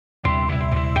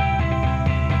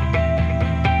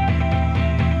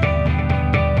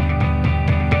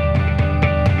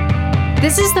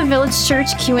This is the Village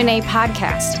Church Q&A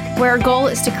podcast, where our goal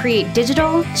is to create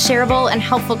digital, shareable, and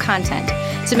helpful content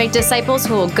to make disciples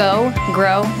who will go,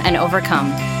 grow, and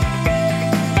overcome.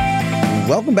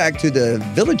 Welcome back to the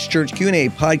Village Church Q&A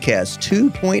podcast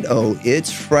 2.0.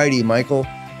 It's Friday, Michael,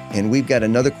 and we've got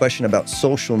another question about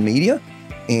social media.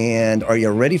 And are you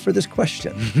ready for this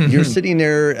question? You're sitting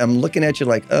there, I'm looking at you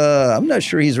like, I'm not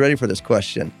sure he's ready for this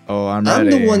question. Oh, I'm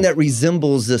ready. I'm the one that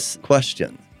resembles this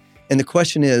question. And the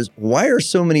question is, why are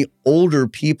so many older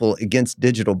people against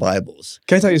digital Bibles?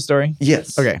 Can I tell you a story?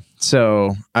 Yes. Okay.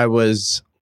 So I was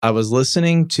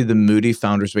listening to the Moody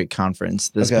Founders Week conference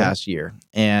this past year.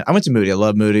 And I went to Moody. I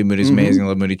love Moody. Moody's amazing. I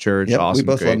love Moody Church. Yep, awesome. we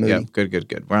both great. love Moody. Yep,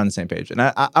 good. We're on the same page. And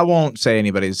I won't say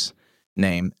anybody's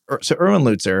name. So Erwin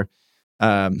Lutzer,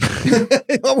 I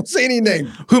won't say any name.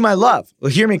 whom I love. Well,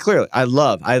 hear me clearly.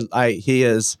 He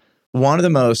is one of the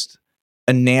most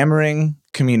enamoring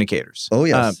communicators. Oh,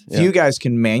 yes. Few guys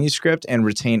can manuscript and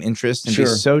retain interest and be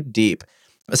so deep,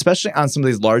 especially on some of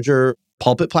these larger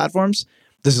pulpit platforms.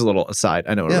 This is a little aside.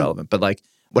 I know irrelevant, but like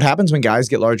what happens when guys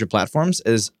get larger platforms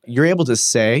is you're able to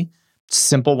say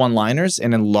simple one-liners,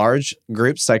 and in large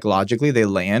groups, psychologically, they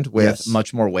land with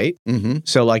much more weight. Mm-hmm.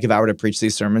 So like if I were to preach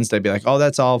these sermons, they'd be like, oh,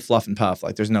 that's all fluff and puff.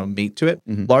 Like there's no meat to it.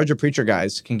 Mm-hmm. Larger preacher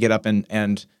guys can get up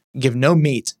and give no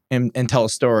meat and tell a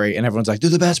story, and everyone's like, they're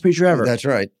the best preacher ever. That's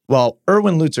right. Well,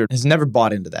 Erwin Lutzer has never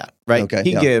bought into that, right? Okay,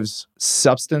 He gives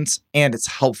substance, and it's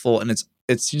helpful, and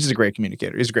he's just a great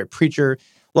communicator. He's a great preacher.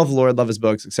 Love the Lord, love his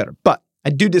books, etc. But I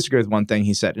do disagree with one thing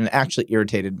he said, and it actually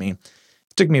irritated me.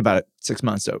 It took me about 6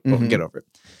 months to get over it.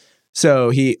 So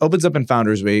he opens up in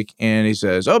Founders Week, and he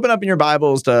says, open up in your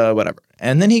Bibles to whatever.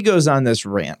 And then he goes on this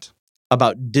rant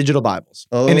about digital Bibles.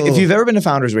 Oh. And if you've ever been to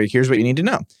Founders Week, here's what you need to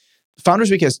know.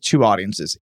 Founders Week has two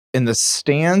audiences. In the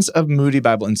stands of Moody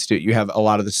Bible Institute, you have a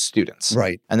lot of the students.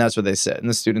 Right. And that's what they sit. And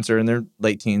the students are in their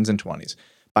late teens and 20s,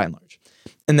 by and large.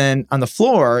 And then on the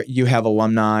floor, you have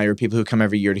alumni or people who come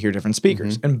every year to hear different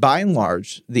speakers. Mm-hmm. And by and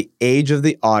large, the age of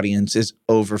the audience is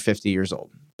over 50 years old,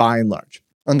 by and large.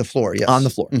 On the floor, yes. On the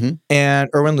floor. Mm-hmm. And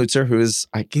Erwin Lutzer, who is,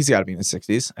 he's got to be in his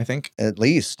 60s, I think. At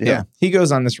least, Yeah. He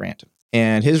goes on this rant.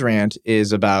 And his rant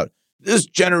is about this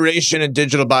generation of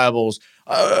digital Bibles.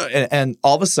 And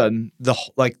all of a sudden,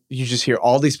 you just hear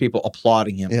all these people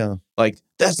applauding him. Yeah. Like,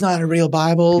 that's not a real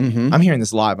Bible. Mm-hmm. I'm hearing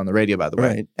this live on the radio, by the way.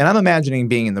 Right. And I'm imagining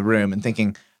being in the room and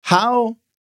thinking, how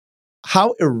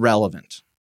irrelevant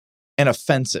and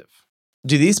offensive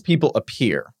do these people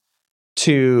appear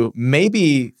to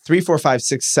maybe 300, 400, 500,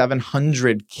 600,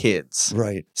 700 kids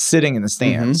Right. sitting in the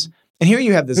stands? And here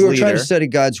you have this Who are leader trying to study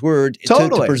God's word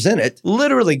to present it.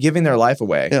 literally giving their life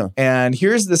away. Yeah. And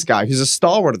here's this guy who's a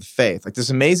stalwart of the faith, like this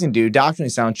amazing dude,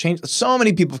 doctrinally sound, changed. So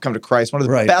many people have come to Christ. One of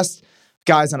the best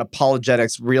guys on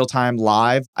apologetics, real-time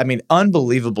live. I mean,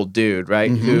 unbelievable dude, right?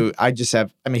 Mm-hmm.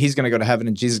 Who he's going to go to heaven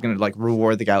and Jesus is going to like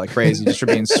reward the guy like crazy just for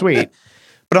being sweet.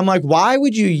 But I'm like, why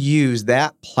would you use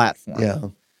that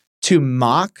platform to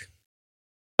mock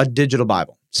a digital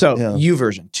Bible? So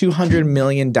YouVersion, 200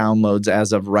 million downloads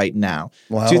as of right now.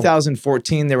 Wow.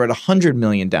 2014, they were at 100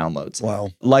 million downloads. Wow.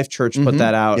 Life Church put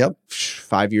that out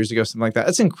 5 years ago, something like that.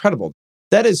 That's incredible.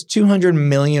 That is 200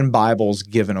 million Bibles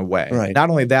given away. Right. Not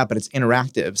only that, but it's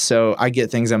interactive. So I get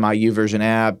things on my YouVersion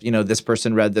app. You know, this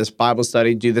person read this Bible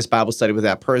study, do this Bible study with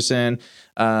that person.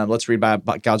 Let's read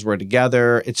God's Word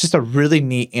together. It's just a really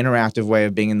neat interactive way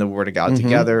of being in the Word of God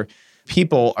together.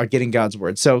 People are getting God's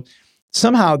Word. So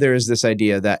somehow there is this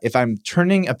idea that if I'm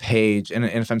turning a page and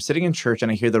if I'm sitting in church and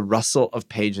I hear the rustle of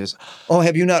pages. Oh,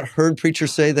 have you not heard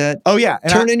preachers say that? Oh, yeah. And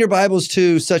Turn in your Bibles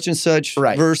to such and such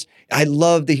verse. I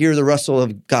love to hear the rustle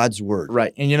of God's word.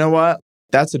 Right. And you know what?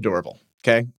 That's adorable.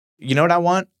 Okay. You know what I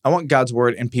want? I want God's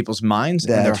word in people's minds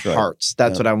and their hearts.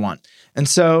 That's what I want. And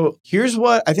so here's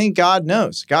what I think God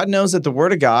knows. God knows that the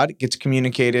word of God gets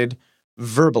communicated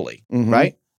verbally,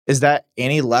 right? Is that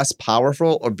any less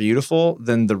powerful or beautiful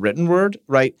than the written word,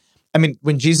 right? I mean,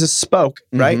 when Jesus spoke,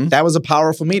 right, that was a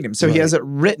powerful medium. So he has it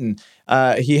written.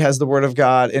 He has the word of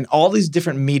God in all these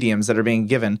different mediums that are being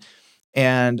given.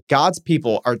 And God's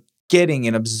people are getting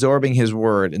and absorbing his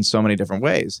word in so many different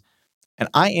ways. And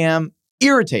I am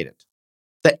irritated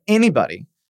that anybody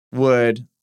would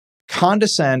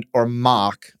condescend or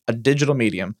mock a digital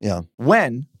medium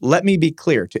when, let me be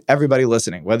clear to everybody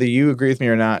listening, whether you agree with me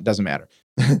or not, doesn't matter.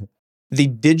 The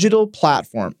digital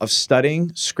platform of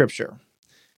studying scripture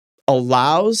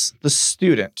allows the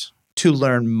student to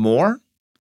learn more,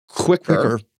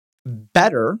 quicker,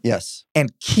 better,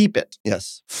 and keep it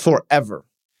forever,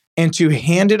 and to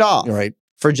hand it off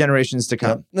for generations to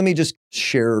come. Let me just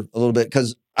share a little bit,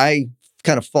 because I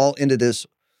kind of fall into this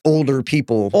older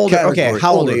people. Older. Category. Okay.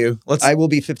 How old are you? I will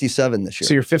be 57 this year.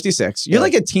 So you're 56. You're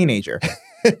like a teenager.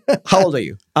 How old are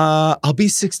you? I'll be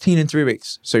 16 in 3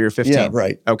 weeks. So you're 15. Yeah,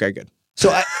 right. Okay, good.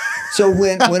 So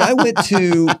when I went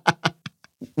to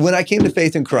when I came to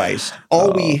faith in Christ,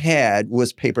 all we had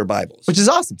was paper Bibles, which is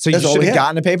awesome. So you should have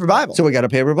gotten a paper Bible. So we got a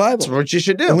paper Bible. That's what you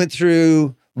should do. I went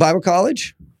through Bible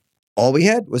college. All we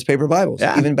had was paper Bibles,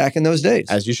 even back in those days.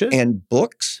 As you should. And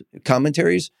books,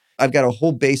 commentaries. I've got a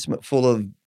whole basement full of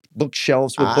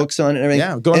bookshelves with books on it and everything.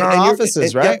 Yeah, go in our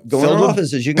offices, right? Yeah, go in our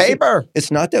offices. You can paper. It's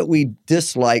not that we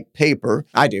dislike paper.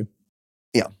 I do.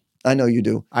 Yeah, I know you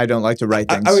do. I don't like to write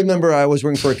things. I remember I was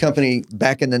working for a company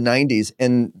back in the 90s,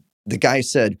 and the guy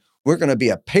said, we're going to be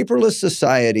a paperless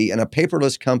society and a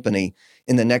paperless company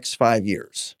in the next 5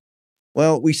 years.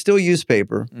 Well, we still use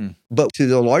paper, but to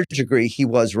the large degree, he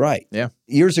was right. Yeah.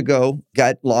 Years ago,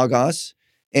 got Logos,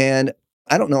 and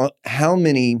I don't know how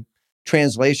many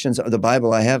translations of the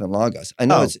Bible I have in Logos. I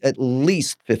know it's at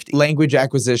least 50. Language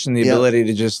acquisition, the ability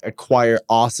to just acquire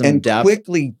awesome and depth.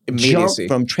 Quickly jump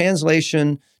from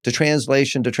translation to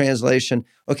translation to translation.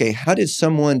 Okay, how did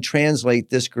someone translate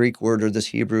this Greek word or this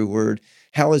Hebrew word?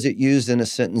 How is it used in a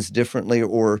sentence differently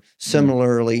or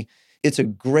similarly? It's a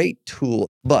great tool,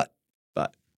 but.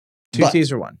 Two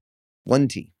T's or one? One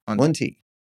T. One T.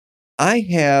 I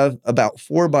have about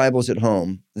 4 Bibles at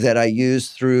home that I use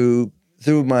through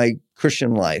my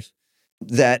Christian life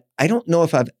that I don't know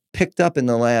if I've picked up in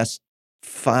the last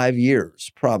 5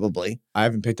 years, probably. I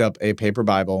haven't picked up a paper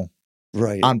Bible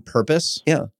right on purpose.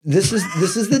 Yeah. This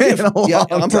is the difference. Yeah,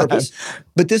 on purpose.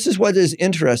 But this is what is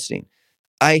interesting.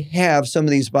 I have some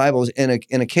of these Bibles and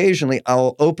occasionally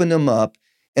I'll open them up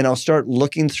and I'll start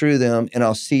looking through them and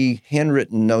I'll see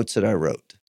handwritten notes that I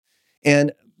wrote.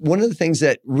 And one of the things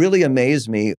that really amazed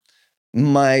me,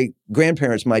 my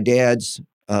grandparents, my dad's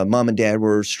mom and dad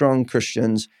were strong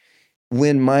Christians.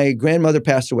 When my grandmother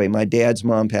passed away, my dad's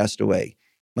mom passed away,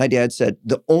 my dad said,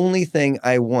 the only thing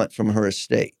I want from her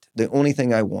estate, the only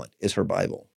thing I want is her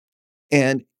Bible.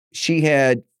 And she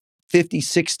had 50,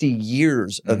 60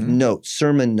 years of notes,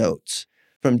 sermon notes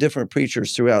from different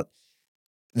preachers throughout.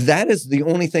 That is the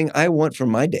only thing I want from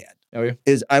my dad. Oh, yeah.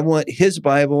 Is I want his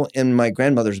Bible and my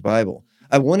grandmother's Bible.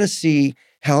 I want to see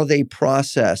how they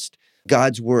processed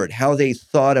God's word, how they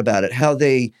thought about it, how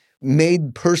they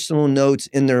made personal notes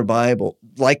in their Bible,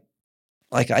 like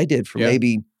I did for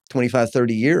maybe 25,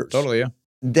 30 years. Totally, yeah.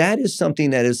 That is something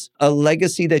that is a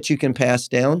legacy that you can pass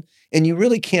down, and you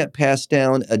really can't pass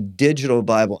down a digital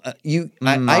Bible.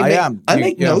 I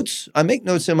make notes. I make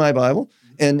notes in my Bible.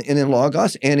 And in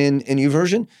Logos and in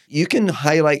YouVersion, you can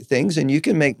highlight things and you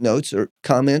can make notes or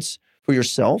comments for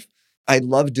yourself. I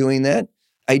love doing that.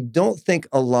 I don't think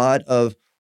a lot of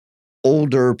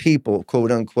older people,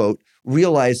 quote unquote,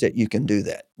 realize that you can do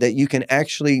that you can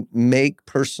actually make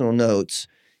personal notes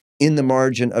in the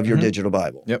margin of your digital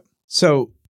Bible. Yep.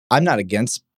 So I'm not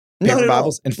against paper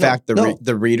Bibles. In fact,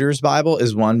 the Reader's Bible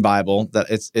is one Bible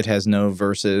that it has no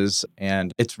verses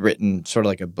and it's written sort of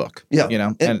like a book. Yeah. You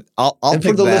know, and I'll pick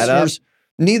for the that listeners, up.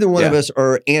 Neither one of us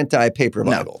are anti-paper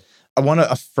Bible. I want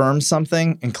to affirm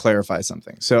something and clarify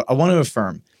something. So I want to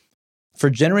affirm, for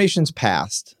generations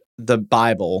past, the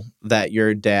Bible that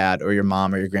your dad or your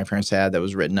mom or your grandparents had that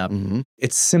was written up,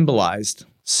 it's symbolized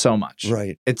so much.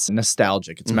 Right. It's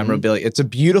nostalgic. It's memorabilia. It's a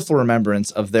beautiful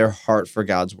remembrance of their heart for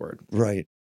God's word. Right.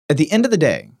 At the end of the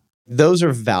day, those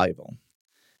are valuable.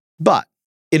 But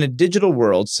in a digital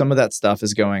world, some of that stuff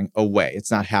is going away. It's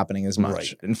not happening as much.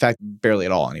 Right. In fact, barely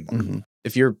at all anymore.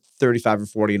 If you're 35 or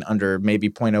 40 and under, maybe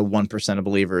 0.01% of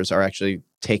believers are actually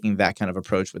taking that kind of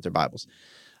approach with their Bibles.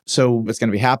 So what's going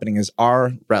to be happening is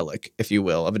our relic, if you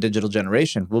will, of a digital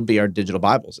generation will be our digital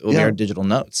Bibles. It will be our digital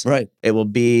notes. Right. It will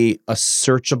be a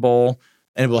searchable,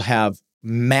 and it will have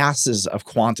masses of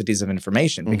quantities of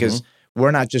information because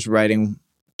we're not just writing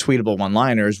tweetable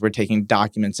one-liners. We're taking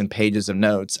documents and pages of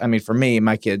notes. I mean, for me,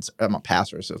 my kids, I'm a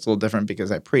pastor, so it's a little different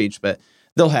because I preach, but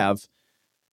they'll have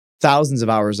thousands of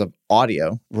hours of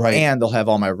audio, and they'll have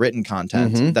all my written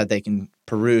content that they can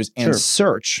peruse and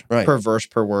search per verse,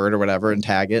 per word, or whatever, and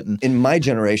tag it. And in my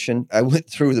generation, I went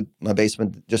through my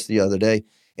basement just the other day,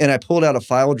 and I pulled out a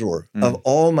file drawer of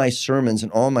all my sermons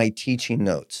and all my teaching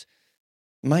notes.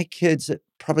 My kids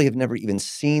probably have never even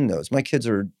seen those. My kids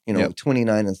are,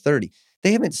 29 and 30.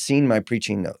 They haven't seen my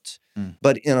preaching notes.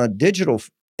 But in a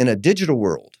digital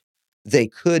world, they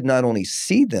could not only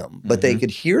see them, but they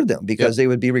could hear them because they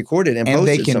would be recorded and posted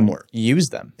they can somewhere. Use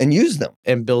them.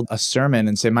 And build a sermon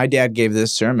and say, my dad gave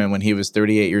this sermon when he was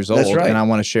 38 years old, and I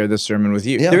want to share this sermon with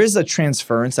you. Yeah. There is a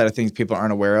transference that I think people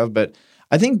aren't aware of, but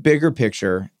I think bigger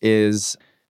picture is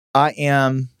I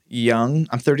am young.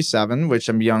 I'm 37, which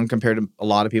I'm young compared to a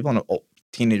lot of people. And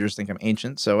teenagers think I'm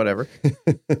ancient, so whatever.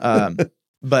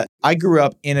 But I grew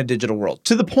up in a digital world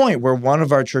to the point where one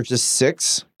of our church's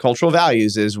 6 cultural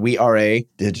values is we are a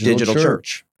digital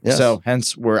church. Yes. So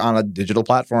hence we're on a digital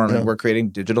platform and we're creating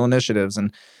digital initiatives.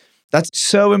 And that's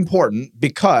so important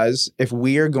because if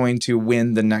we are going to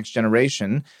win the next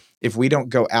generation, if we don't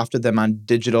go after them on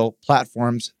digital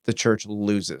platforms, the church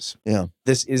loses. Yeah.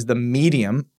 This is the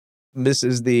medium. This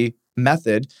is the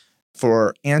method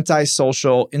for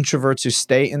antisocial introverts who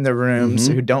stay in their rooms,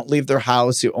 who don't leave their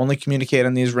house, who only communicate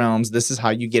in these realms. This is how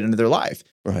you get into their life.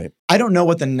 Right. I don't know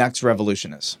what the next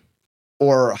revolution is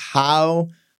or how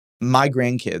my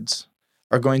grandkids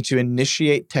are going to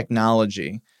initiate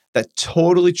technology that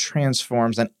totally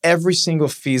transforms in every single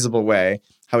feasible way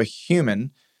how a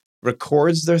human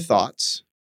records their thoughts,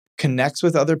 connects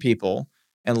with other people,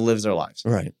 and lives their lives.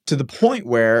 Right. To the point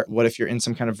where, what if you're in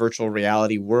some kind of virtual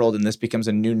reality world and this becomes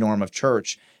a new norm of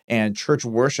church, and church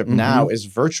worship now is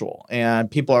virtual, and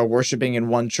people are worshiping in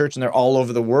one church and they're all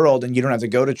over the world, and you don't have to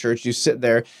go to church, you sit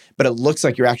there, but it looks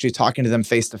like you're actually talking to them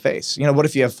face to face. You know, what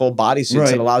if you have full bodysuits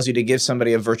that allows you to give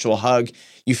somebody a virtual hug?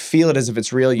 You feel it as if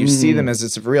it's real, you see them as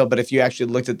it's real, but if you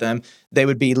actually looked at them, they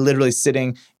would be literally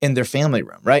sitting in their family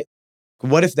room, right?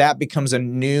 What if that becomes a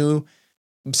new,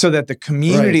 so that the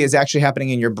community is actually happening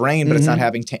in your brain, but it's not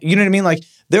having, you know what I mean? Like,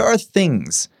 there are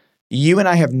things, you and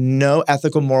I have no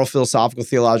ethical, moral, philosophical,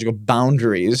 theological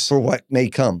boundaries for what may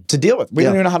come to deal with. We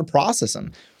don't even know how to process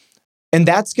them. And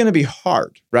that's going to be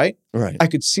hard, right? Right. I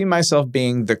could see myself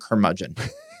being the curmudgeon.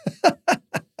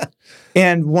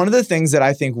 And one of the things that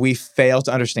I think we fail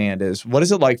to understand is, what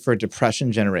is it like for a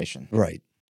depression generation? Right.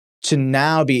 To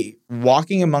now be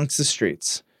walking amongst the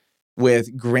streets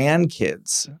with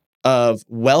grandkids of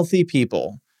wealthy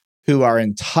people who are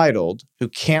entitled, who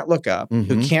can't look up,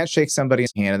 who can't shake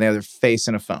somebody's hand, and they have their face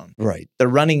in a phone. Right. They're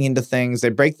running into things. They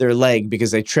break their leg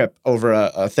because they trip over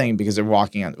a thing because they're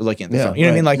looking at the phone. You know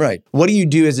what I mean? Like, what do you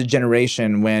do as a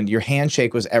generation when your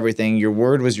handshake was everything, your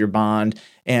word was your bond,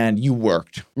 and you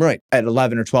worked at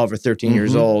 11 or 12 or 13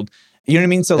 years old? You know what I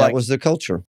mean? So that was the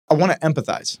culture. I want to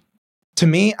empathize. To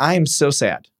me, I am so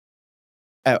sad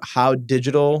at how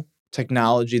digital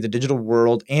technology, the digital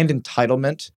world, and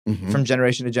entitlement from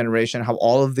generation to generation, how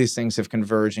all of these things have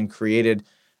converged and created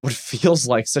what feels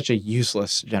like such a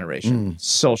useless generation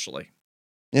socially.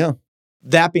 Yeah.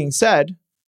 That being said,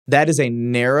 that is a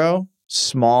narrow,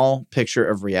 small picture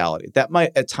of reality. That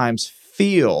might at times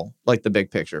feel like the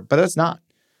big picture, but that's not.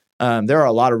 There are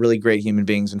a lot of really great human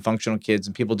beings and functional kids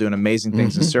and people doing amazing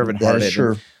things and servant-hearted.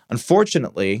 Sure.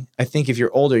 Unfortunately, I think if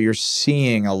you're older, you're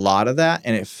seeing a lot of that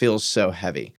and it feels so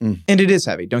heavy. And it is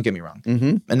heavy, don't get me wrong.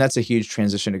 And that's a huge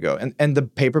transition to go. And the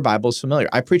paper Bible is familiar.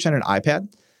 I preach on an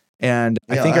iPad, and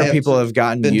I think our people have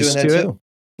gotten used to it.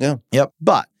 Yeah. Yep.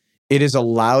 But it has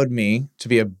allowed me to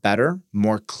be a better,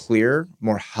 more clear,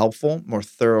 more helpful, more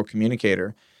thorough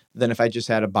communicator than if I just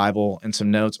had a Bible and some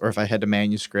notes, or if I had a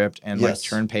manuscript and like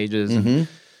turn pages. And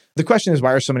the question is,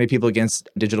 why are so many people against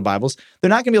digital Bibles? They're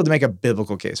not going to be able to make a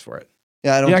biblical case for it.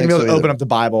 Yeah, I don't You're not think going to be able so to open up the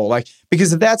Bible,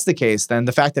 because if that's the case, then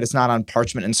the fact that it's not on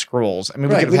parchment and scrolls, I mean,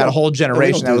 we could have had a whole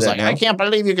generation that was like, I can't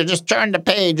believe you could just turn the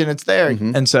page and it's there.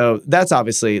 And so that's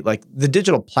obviously like the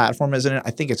digital platform, isn't it?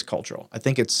 I think it's cultural. I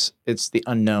think it's the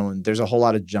unknown. There's a whole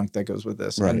lot of junk that goes with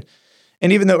this. Right.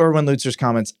 And even though Erwin Lutzer's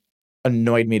comments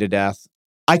annoyed me to death,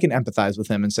 I can empathize with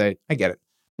him and say, I get it,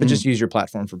 but just use your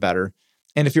platform for better.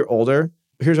 And if you're older,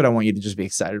 here's what I want you to just be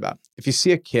excited about. If you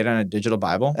see a kid on a digital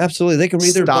Bible, absolutely, they can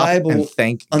read their Bible and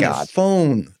thank on God. their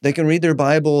phone. They can read their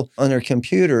Bible on their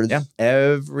computer. Yeah,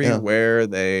 everywhere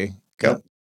they go.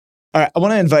 All right, I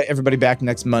want to invite everybody back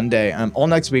next Monday. All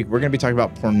next week, we're going to be talking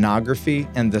about pornography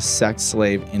and the sex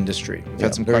slave industry. We've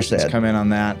had some questions come in on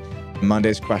that.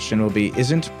 Monday's question will be,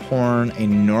 isn't porn a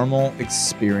normal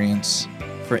experience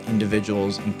for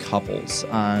individuals and couples?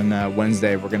 On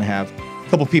Wednesday, we're going to have a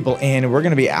couple people in, and we're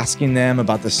going to be asking them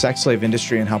about the sex slave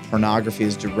industry and how pornography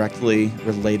is directly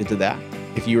related to that.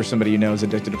 If you or somebody you know is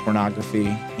addicted to pornography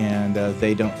and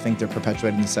they don't think they're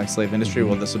perpetuating the sex slave industry,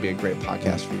 well, this will be a great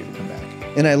podcast for you to come back.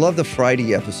 And I love the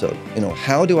Friday episode.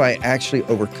 How do I actually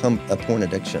overcome a porn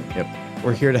addiction? Yep.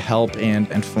 We're here to help and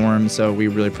inform, so we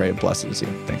really pray it blesses you.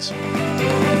 Thanks.